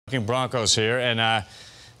Broncos here, and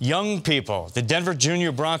young people. The Denver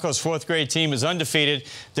Junior Broncos fourth grade team is undefeated.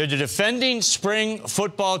 They're the defending spring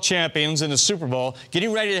football champions in the Super Bowl,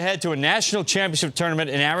 getting ready to head to a national championship tournament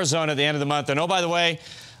in Arizona at the end of the month. And oh, by the way,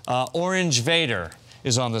 Orange Vader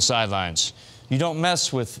is on the sidelines. You don't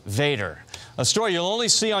mess with Vader. A story you'll only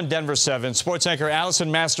see on Denver 7. Sports anchor Allison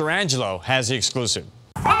Mastrangelo has the exclusive.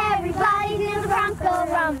 Everybody's in the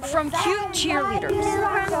Bronco Rumble. From cute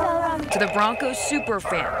cheerleaders to the Broncos super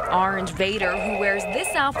fan, Orange Vader, who wears this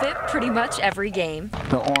outfit pretty much every game.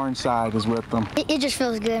 The orange side is with them. It just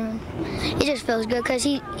feels good. It just feels good because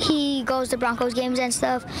he goes to Broncos games and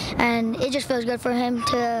stuff, and it just feels good for him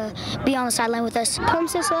to be on the sideline with us.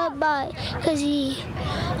 Pumps us up because he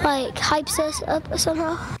hypes us up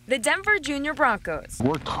somehow. The Denver Junior Broncos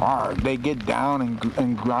Worked hard. They get down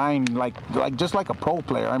and grind just like a pro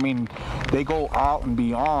player. I mean, they go out and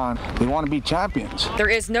beyond. They want to be champions. There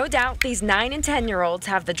is no doubt these 9- and 10-year-olds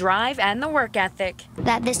have the drive and the work ethic.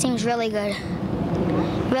 That this team's really good,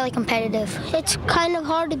 really competitive. It's kind of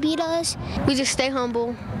hard to beat us. We just stay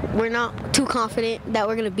humble. We're not too confident that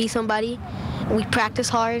we're going to beat somebody. We practice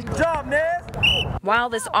hard. Good job, Nez. While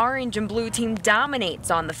this orange and blue team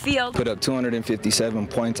dominates on the field, put up 257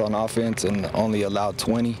 points on offense and only allowed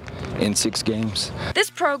 20 in 6 games.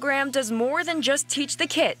 This program does more than just teach the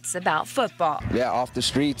kids about football. Yeah, off the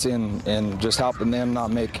streets and just helping them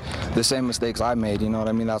not make the same mistakes I made, you know what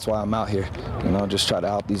I mean? That's why I'm out here, you know, just try to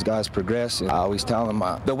help these guys progress. And I always tell them,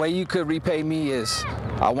 the way you could repay me is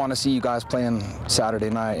I want to see you guys playing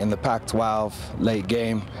Saturday night in the Pac-12 late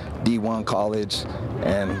game, D1 college,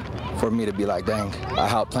 and for me to be like, dang, I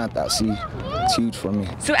helped plant that seed. It's huge for me.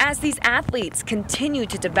 So as these athletes continue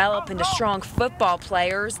to develop into strong football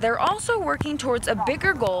players, they're also working towards a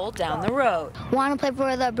bigger goal down the road. Want to play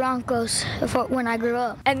for the Broncos when I grew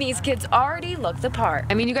up. And these kids already look the part.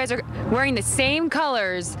 I mean, you guys are wearing the same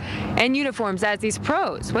colors and uniforms as these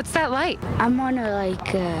pros. What's that like? I'm on a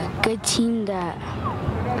good team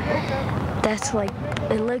that's like,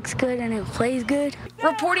 it looks good and it plays good.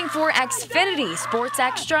 Reporting for Xfinity Sports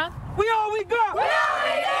Extra, We all we got. We all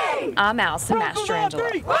we need. I'm Allison Mastrangelo. 1, 2,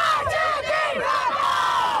 3,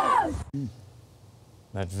 Broncos!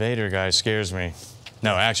 That Vader guy scares me.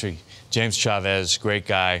 No, actually, James Chavez, great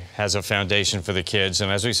guy, has a foundation for the kids.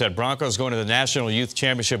 And as we said, Broncos going to the National Youth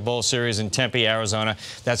Championship Bowl Series in Tempe, Arizona.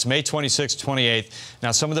 That's May 26th, 28th.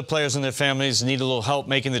 Now, some of the players and their families need a little help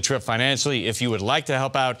making the trip financially. If you would like to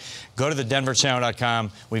help out, go to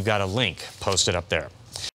thedenverchannel.com. We've got a link posted up there.